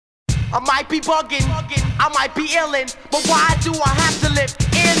I might be bugging, I might be illin', but why do I have to live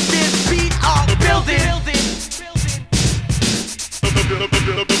in this beat up building? Tenement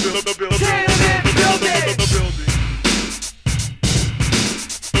building.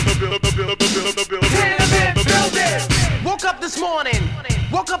 Tenement building. Woke up this morning, Lord.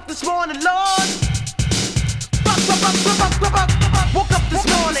 Woke up this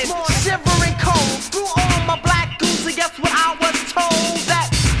morning, shivering cold. Through all my black goose, and guess what I was told? That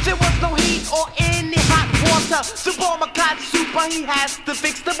there was no heat or any hot water. To boil my cotton soup, but he has to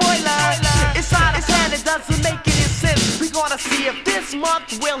fix the boiler. Inside his hand, it doesn't make any sense. We gonna see if this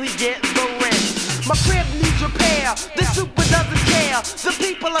month will he get the rent. My crib needs repair, the super doesn't care. The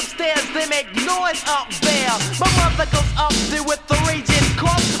people upstairs, they make noise up there. My mother goes up there with the raging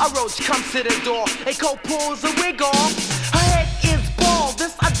cough. A roach comes to the door, a coat pulls a wig off. Her head is bald,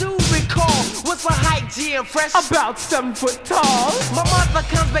 this I do recall. What's her height, G and fresh? About 7 foot tall. My mother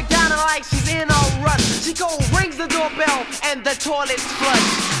comes back down and like she's in a rush. She goes, rings the doorbell and the toilet's flush.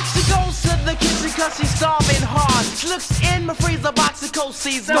 She goes to the kitchen cause she's starving hard. She looks in my freezer box and cold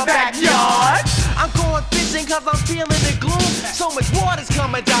sees my backyard. I'm going fishing cause I'm feeling the gloom. So much water's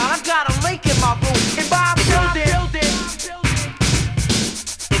coming down, I got a lake in my room. In my building.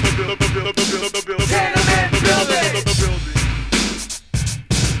 Tenement building. Tenement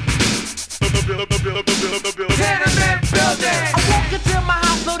building. I walk into my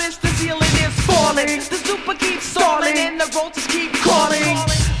house, notice the ceiling is falling. The super keeps stalling and the roaches keep calling.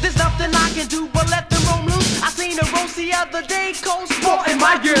 There's nothing I can do but let them roam loose. I seen a roast the other day, cold sporting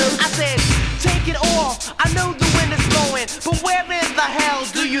my youth. I said, take it off, I know the wind is blowing, but where in the hell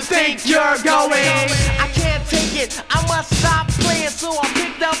do you think you're going? I can't take it, I must stop playing. So I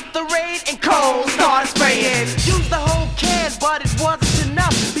picked up the raid and cold started spraying. Used the whole can, but it wasn't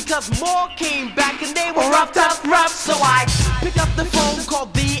enough, because more came back and they were rough. So I picked up the phone,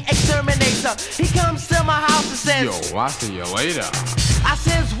 called the exterminator. He comes to my house and says, yo, I'll see you later. I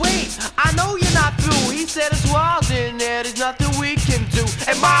says, wait, I know you're not through. He said, it's wild in there, there's nothing we can do.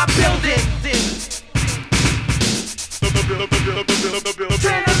 In my building. Tenement building.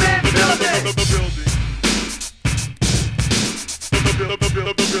 Tenement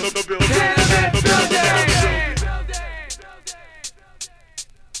building.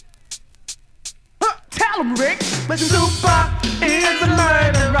 Tell him, Rick. Mr. Super is a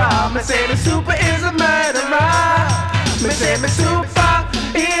murderer. Me say the super is a murderer. Me say me super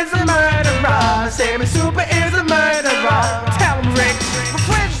is a murderer. Me say me super is a murderer. Tell him, Rick. My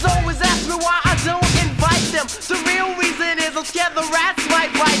friends always ask me why I don't invite them. The real reason is I'm scared the rats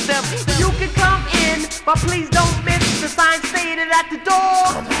might bite them. You can come in, but please don't miss the sign stated at the door.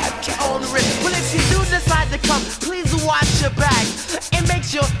 Come at your own risk. Well, if you do decide to come, please watch your back and make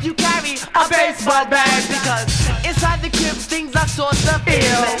sure you carry a baseball bat, because inside the crib things are sort of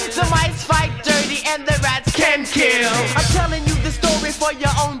ill. The mice fight dirty and the rats can kill. I'm telling you the story for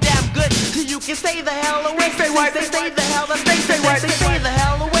your own damn good, so you can stay the hell away. Stay the hell away. Stay the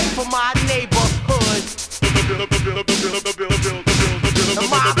hell away from my neighborhood.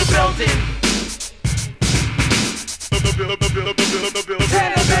 My building.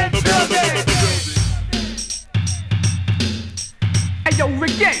 Tenement building. Hey yo,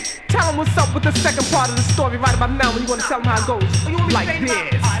 Rick Gay, tell him what's up with the second part of the story right about now when you wanna tell him how it goes. Like this.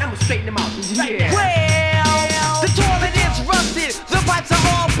 Alright, I'ma straighten him out. Yeah. Well, the toilet is rusted, the pipes are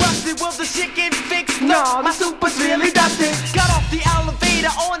all busted. Will the shit get fixed? No, my super's really dusted. Got off the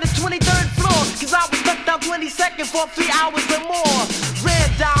elevator on the 23rd floor, cause I was stuck down 22nd for 3 hours or more. Ran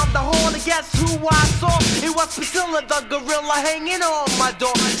down the hall and guess who I saw? It was Priscilla the gorilla hanging on my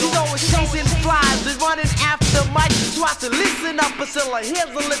door. She's always chasing flies and running after Mike. So I said, listen up, Priscilla, here's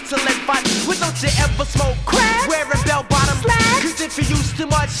a little advice. Well, don't you ever smoke crack? Wearing bell-bottom slacks. Cause if you use too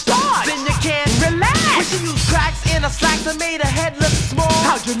much starch, then you can't relax. When she used cracks in her slacks and made her head look small.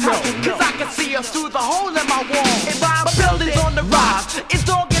 How'd you know? Cause I could see her through the hole in my wall. And my building's on the rise, it's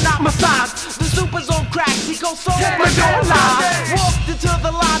dogging out my sides. The super's on cracks, he goes so alive. Walked into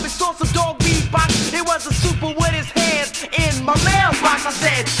the lobby, saw some dog beatbox. It was a super with his hands in my mailbox. I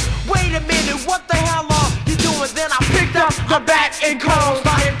said, wait a minute, what the hell are you doing? Then I picked up the bat and cold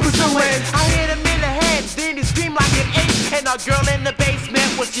started pursuing. I hit him in the head, then he screamed like an ape. And a girl in the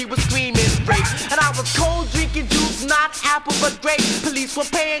basement when she was screaming rape. And I was cold drinking juice, not apple but grape. Police were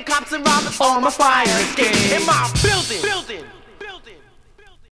paying cops and robbers on my fire escape. In my building.